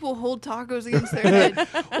if people hold tacos against their head.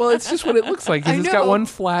 well, it's just what it looks like. 'Cause I it's got know. one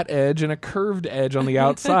flat edge and a curved edge on the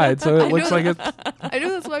outside, so I it looks know like it's. I know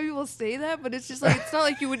that's why people say that, but it's just like it's not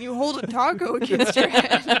like when you hold a taco against your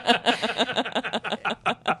head.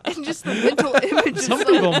 And just the mental image of Some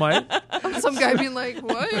people might. some guy being like,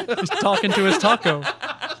 "What?" He's talking to his taco.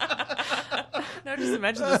 Now just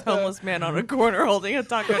imagine this homeless man on a corner holding a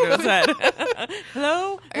taco to his head.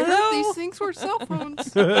 Hello? I heard Hello? these things were cell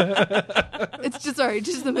phones. It's just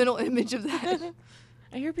just the mental image of that.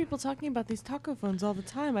 I hear people talking about these taco phones all the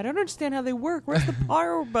time. I don't understand how they work. Where's the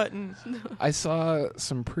power button? I saw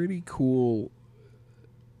some pretty cool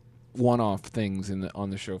one-off things on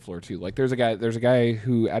the show floor too. Like there's a guy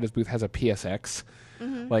who at his booth has a PSX.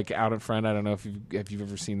 Like out in front. I don't know if you've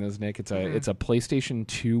ever seen those, Nick. It's a PlayStation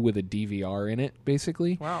 2 with a DVR in it,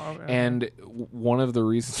 basically. Wow. Okay. And one of the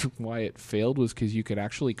reasons why it failed was because you could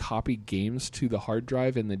actually copy games to the hard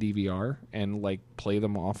drive in the DVR and like play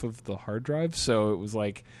them off of the hard drive. So it was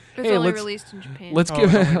like, It's hey, only let's released in Japan. let's Oh,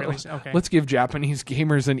 give it's only released- okay. let's give Japanese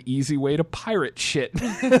gamers an easy way to pirate shit.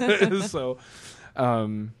 So,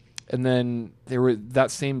 and then that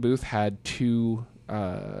same booth had 2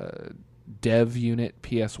 dev unit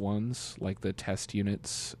PS1s, like the test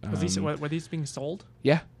units. Were these being sold?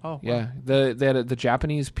 Yeah. Oh, wow. Yeah. The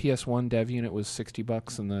Japanese PS1 dev unit was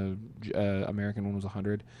 $60 and the American one was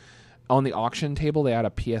 $100. On the auction table, they had a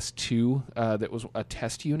PS2 that was a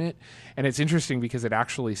test unit, and it's interesting because it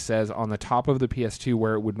actually says on the top of the PS2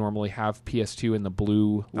 where it would normally have PS2 in the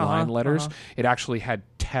blue line letters, it actually had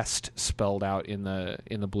test spelled out in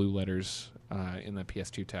the blue letters in the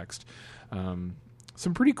PS2 text.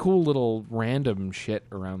 Some pretty cool little random shit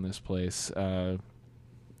around this place.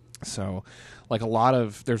 So, like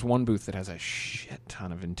there's one booth that has a shit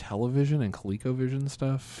ton of Intellivision and ColecoVision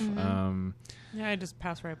stuff. Yeah, I just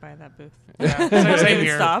pass right by that booth. Yeah. I Same didn't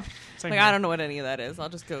here. stop. Same Like, here. I don't know what any of that is. I'll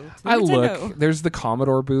just go to the I Nintendo. look. There's the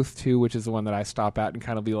Commodore booth too, which is the one that I stop at and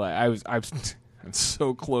kind of be like, I'm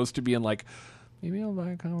so close to being like, maybe I'll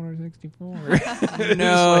buy a Commodore 64.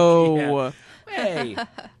 No. Hey,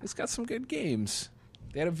 it's got some good games.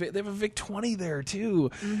 They have a VIC-20 there too.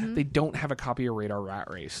 They don't have a copy of Radar Rat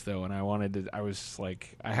Race though, and I was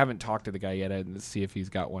like, I haven't talked to the guy yet to see if he's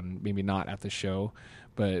got one. Maybe not at the show,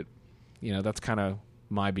 but that's kind of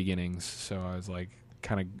my beginnings. So I was like,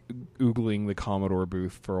 kind of oogling the Commodore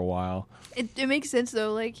booth for a while. It makes sense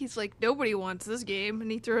though. Like he's like, nobody wants this game,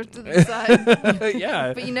 and he throws it to the side.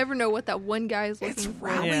 Yeah, But you never know what that one guy is looking it's for.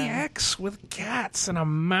 Rally Yeah. X with cats and a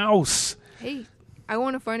mouse. Hey, I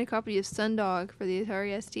want to find a copy of Sundog for the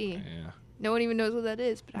Atari ST. Yeah, No one even knows what that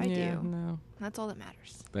is, but I Yeah, do. no. That's all that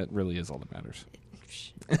matters. that really is all that matters.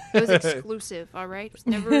 It was exclusive, all right? It was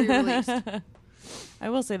never released. I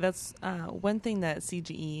will say that's one thing that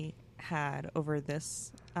CGE had over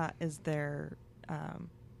this is their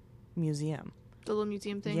museum. The little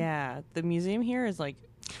museum thing. Yeah, the museum here is like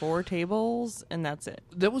 4 tables and that's it.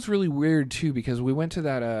 That was really weird too, because we went to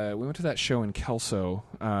that show in Kelso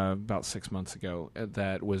about 6 months ago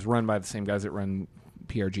that was run by the same guys that run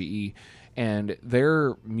PRGE, and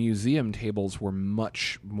their museum tables were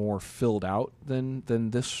much more filled out than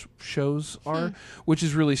this show's are, which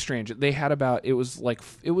is really strange. They had it was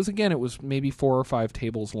maybe 4 or 5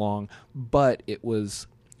 tables long, but it was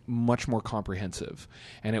much more comprehensive,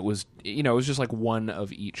 and it was just like one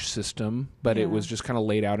of each system, but it was just kind of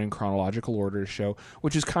laid out in chronological order to show,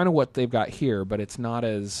 which is kind of what they've got here, but it's not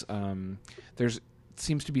as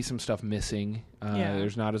seems to be some stuff missing.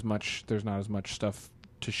 There's not as much stuff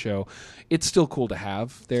to show. It's still cool to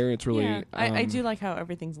have there. It's really I do like how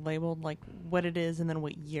everything's labeled, like what it is and then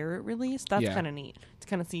what year it released. That's Yeah. kind of neat to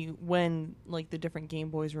kind of see when like the different Game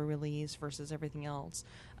Boys were released versus everything else.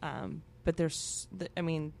 But there's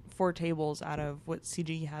 4 tables out of what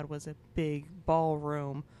CGE had was a big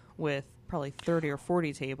ballroom with probably 30 or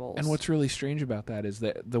 40 tables. And what's really strange about that is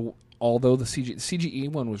that although the CGE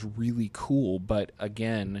one was really cool, but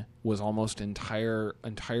again was almost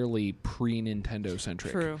entirely pre-Nintendo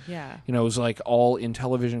centric. True, yeah. It was like all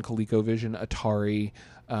Intellivision, ColecoVision, Atari,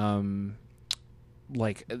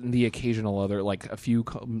 like the occasional other, like a few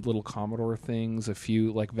little Commodore things, a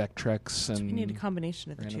few like Vectrex, and We need a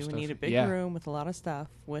combination of the random two. stuff. We need a big Yeah. room with a lot of stuff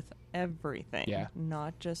with everything. Yeah.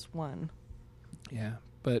 Not just one. Yeah,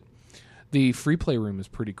 but the free play room is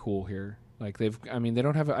pretty cool here. Like they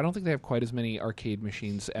don't have. I don't think they have quite as many arcade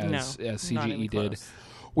machines as not CGE even did, close.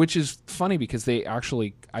 which is funny because they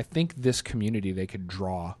actually. I think this community they could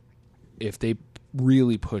draw if they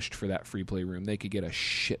really pushed for that free play room. They could get a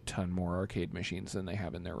shit ton more arcade machines than they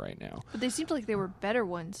have in there right now. But they seemed like they were better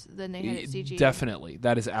ones than they had at CGE. Definitely,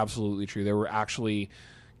 that is absolutely true. There were actually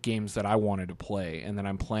games that I wanted to play and that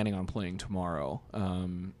I'm planning on playing tomorrow.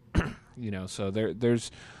 So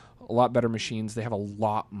there's a lot better machines. They have a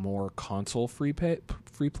lot more console free play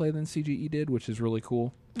than CGE did, which is really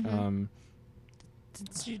cool. Mm-hmm. Did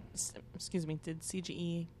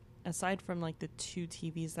CGE, aside from like the 2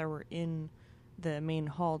 TVs that were in the main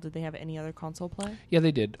hall, did they have any other console play? Yeah,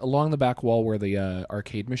 they did. Along the back wall where the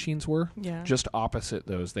arcade machines were, Yeah. just opposite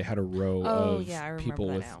those, they had a row Oh, of yeah, I remember people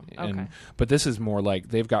that with. now. Okay. But this is more like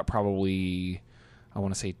they've got probably, I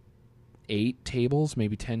want to say, 8 tables,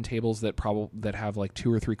 maybe 10 tables that have like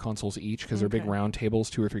 2 or 3 consoles each, because they're big Okay. round tables,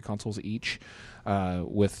 2 or 3 consoles each,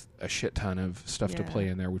 with a shit ton of stuff to Yeah. play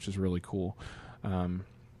in there, which is really cool.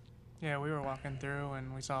 Yeah, we were walking through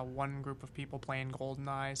and we saw one group of people playing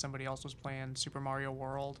GoldenEye. Somebody else was playing Super Mario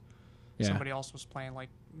World. Yeah. Somebody else was playing like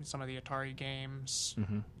some of the Atari games.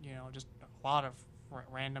 Mhm. Just a lot of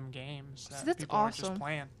random games that So that's people were just awesome.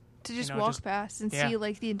 playing. To just know, walk just- past and yeah. see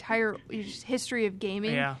like the entire history of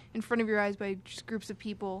gaming Yeah. in front of your eyes by just groups of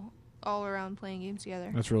people all around playing games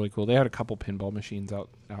together. That's really cool. They had a couple pinball machines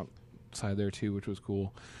outside there too, which was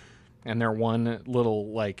cool. And their one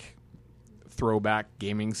little like throwback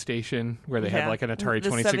gaming station where they had Yeah. like an Atari The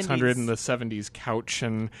 2600 70s. and the 70s couch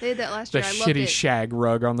and They had that last the year. I loved shitty it. shag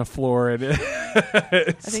rug on the floor. And I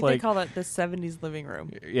it's think like, they call that the 70s living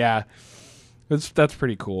room. yeah, that's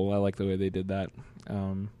pretty cool. I like the way they did that.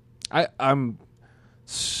 I'm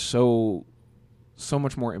so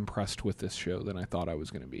much more impressed with this show than I thought I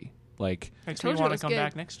was going to be. Like, Makes told me you it want was to come good.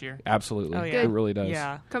 back next year. absolutely, Oh, yeah. it really does.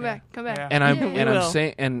 Yeah. Come Yeah. back, come back. Yeah. And I'm Yeah. and We I'm will.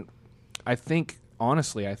 saying, and I think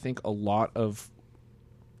honestly, I think a lot of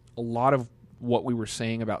what we were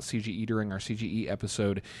saying about CGE during our CGE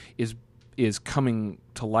episode is coming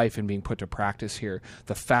to life and being put to practice here.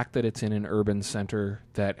 The fact that it's in an urban center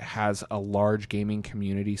that has a large gaming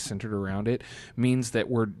community centered around it means that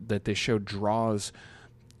this show draws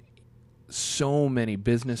so many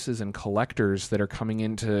businesses and collectors that are coming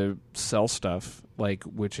in to sell stuff, like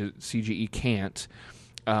which CGE can't.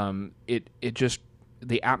 it just,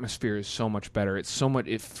 the atmosphere is so much better. It's so much.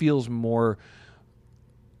 It feels more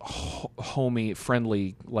homey,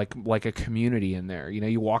 friendly, like a community in there.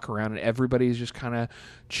 You walk around and everybody's just kind of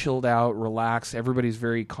chilled out, relaxed. Everybody's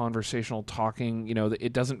very conversational, talking.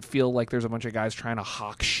 It doesn't feel like there's a bunch of guys trying to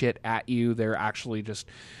hawk shit at you. They're actually just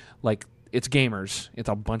like, it's gamers. It's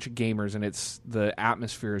a bunch of gamers, and the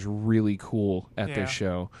atmosphere is really cool at this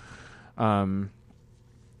show.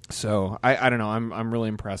 So I don't know. I'm really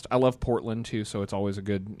impressed. I love Portland too, so it's always a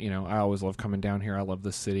good. I always love coming down here. I love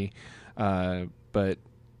this city, but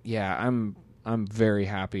yeah, I'm very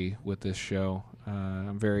happy with this show.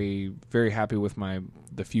 I'm very, very happy with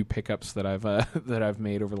the few pickups that I've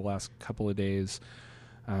made over the last couple of days.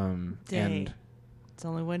 And it's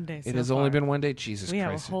only one day. It has only been one day. Jesus Christ! We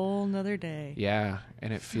Christ. have a whole nother day. Yeah,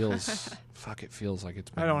 and it feels. It feels like it's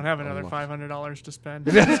been. I don't have another $500 to spend.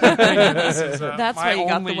 That's why you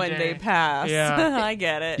got the one day pass. Yeah, I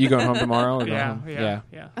get it. You going home tomorrow? Or yeah.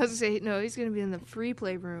 I was gonna say no. He's gonna be in the free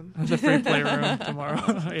play room. The free play room tomorrow.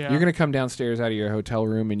 Yeah. You're gonna come downstairs out of your hotel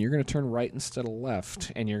room and you're gonna turn right instead of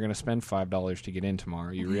left, and you're gonna spend $5 to get in tomorrow.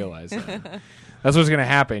 You realize that? That's what's gonna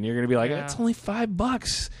happen. You're gonna be like, it's only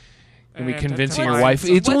 $5. And be convincing your wife,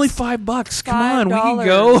 it's only $5. Come on, we can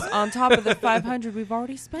go. On top of the $500 we've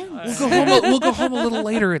already spent. We'll go home a little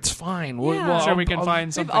later. It's fine. I'm sure we can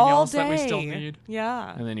find something else that we still need.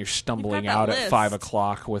 Yeah. And then you're stumbling out at 5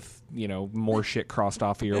 o'clock with more shit crossed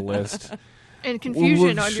off of your list. And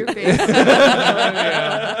confusion on your face.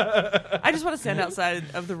 I just want to stand outside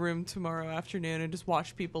of the room tomorrow afternoon and just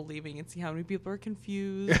watch people leaving and see how many people are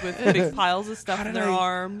confused with big piles of stuff in their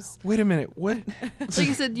arms. Wait a minute, what? It's like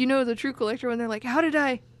you said, the true collector when they're like, how did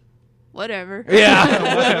I? Whatever.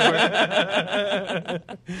 Yeah.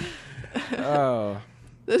 Oh.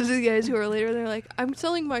 Those are the guys who are later. They're like, I'm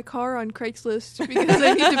selling my car on Craigslist because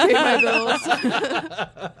I need to pay my bills.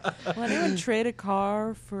 Will anyone trade a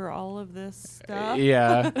car for all of this stuff?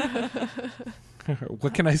 Yeah.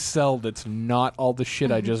 What can I sell that's not all the shit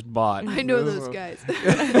I just bought? I know those guys.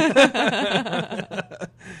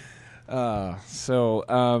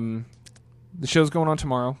 The show's going on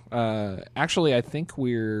tomorrow. Actually, I think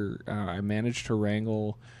I managed to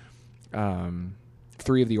wrangle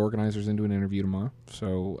 3 of the organizers into an interview tomorrow.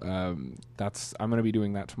 So I'm going to be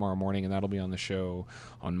doing that tomorrow morning, and that'll be on the show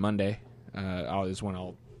on Monday. Is when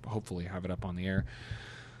I'll hopefully have it up on the air.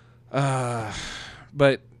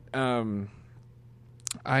 But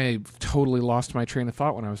I totally lost my train of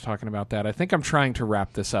thought when I was talking about that. I think I'm trying to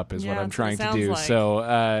wrap this up is what I'm trying to do. Like.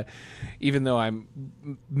 So even though I'm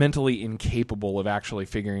mentally incapable of actually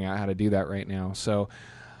figuring out how to do that right now. So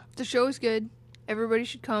the show is good. Everybody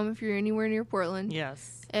should come if you're anywhere near Portland.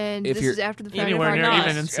 Yes. And this is after the fact. Anywhere near,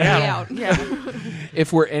 even in Seattle. Yeah.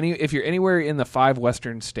 If you're anywhere in the 5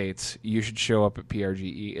 western states, you should show up at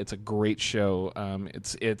PRGE. It's a great show.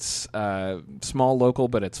 It's small, local,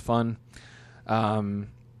 but it's fun. And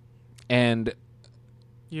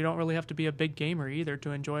you don't really have to be a big gamer either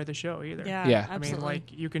to enjoy the show either. Yeah. I mean,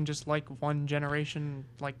 you can just like one generation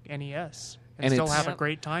like NES and still have a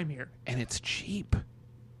great time here. And it's cheap.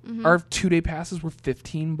 Mm-hmm. Our 2-day passes were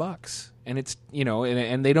 $15, and it's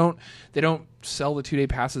and they don't sell the 2-day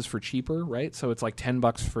passes for cheaper, right? So it's like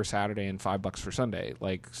 $10 for Saturday and $5 for Sunday.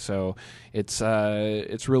 So it's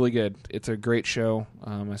really good. It's a great show.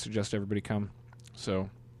 I suggest everybody come. So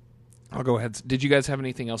I'll go ahead. Did you guys have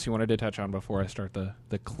anything else you wanted to touch on before I start the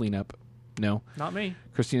cleanup? No? Not me.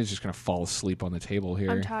 Christina's just going to fall asleep on the table here.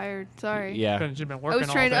 I'm tired. Sorry. Yeah. She's been working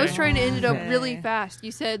all day. I was trying to end it up really fast.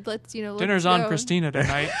 You said, let's Dinner's on Christina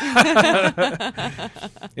tonight.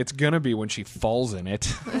 It's going to be when she falls in it.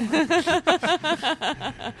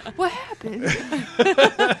 What happened?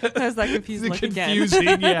 That was that confused look again.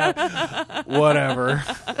 Confusing, yeah. Whatever.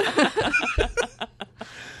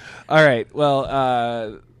 All right.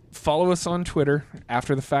 Well, follow us on Twitter,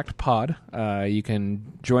 After the Fact Pod. You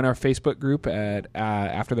can join our Facebook group at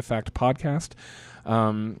After the Fact Podcast.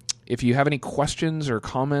 If you have any questions or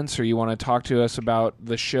comments, or you want to talk to us about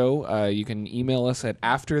the show, you can email us at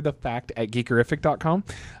afterthefact@geekerific.com.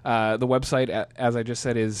 The website, as I just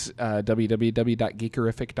said, is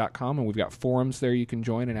www.geekerific.com, and we've got forums there you can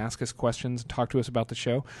join and ask us questions and talk to us about the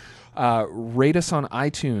show. Rate us on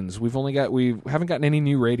iTunes. We haven't gotten any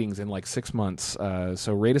new ratings in like 6 months.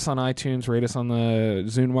 So rate us on iTunes, rate us on the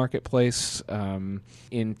Zune Marketplace. In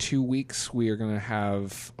 2 weeks, we are going to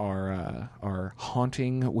have our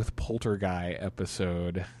Haunting with with Poltergeist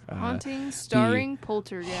episode. Haunting starring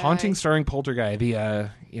Poltergeist. Haunting starring Poltergeist, the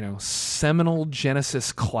seminal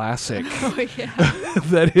Genesis classic Oh yeah.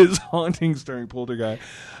 that is Haunting starring Poltergeist.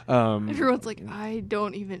 Everyone's like, I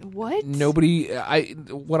don't even what?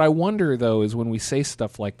 What I wonder though is when we say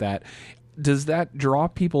stuff like that, does that draw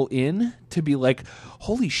people in to be like,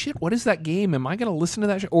 holy shit, what is that game? Am I going to listen to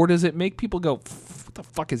that? Or does it make people go, what the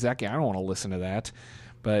fuck is that game? I don't want to listen to that.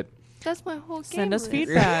 But That's my whole game. Send us list.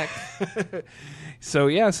 feedback. so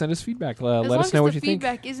yeah, send us feedback. As Let long us know as what the you think.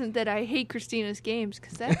 feedback isn't that I hate Christina's games,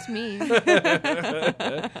 because that's me.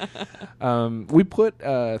 We put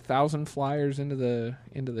 1,000 flyers into the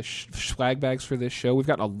swag bags for this show. We've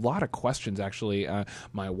gotten a lot of questions actually.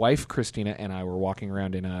 My wife Christina and I were walking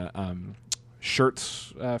around in a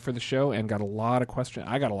shirts for the show and got a lot of questions.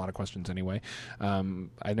 I got a lot of questions anyway.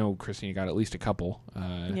 I know Christina got at least a couple.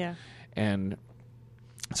 Yeah. And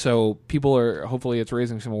so people are, hopefully it's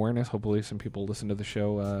raising some awareness. Hopefully some people listen to the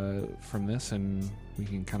show from this, and we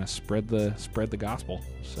can kind of spread the gospel.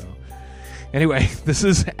 So anyway, this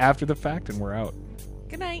is After the Fact, and we're out.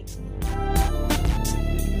 Good night.